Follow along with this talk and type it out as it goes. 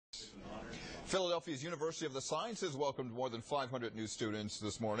Philadelphia's University of the Sciences welcomed more than 500 new students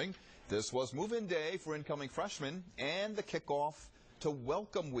this morning. This was move-in day for incoming freshmen and the kickoff to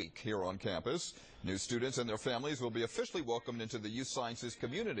Welcome Week here on campus. New students and their families will be officially welcomed into the USciences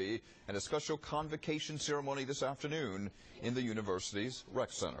community at a special convocation ceremony this afternoon in the university's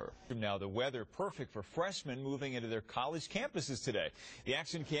rec center. Now the weather perfect for freshmen moving into their college campuses today. The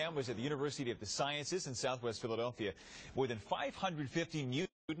action cam was at the University of the Sciences in Southwest Philadelphia. More than 550 new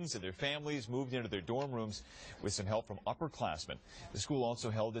students and their families moved into their dorm rooms with some help from upperclassmen. The school also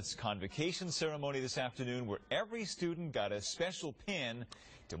held its convocation ceremony this afternoon where every student got a special pin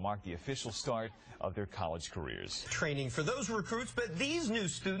to mark the official start of their college careers. Training for those recruits, but these new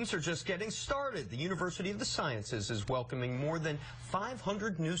students are just getting started. The University of the Sciences is welcoming more than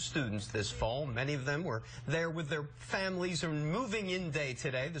 500 new students this fall. Many of them were there with their families and moving in day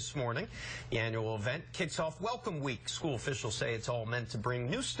today this morning. The annual event kicks off Welcome Week. School officials say it's all meant to bring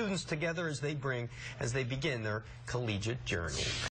new students together as they begin their collegiate journey.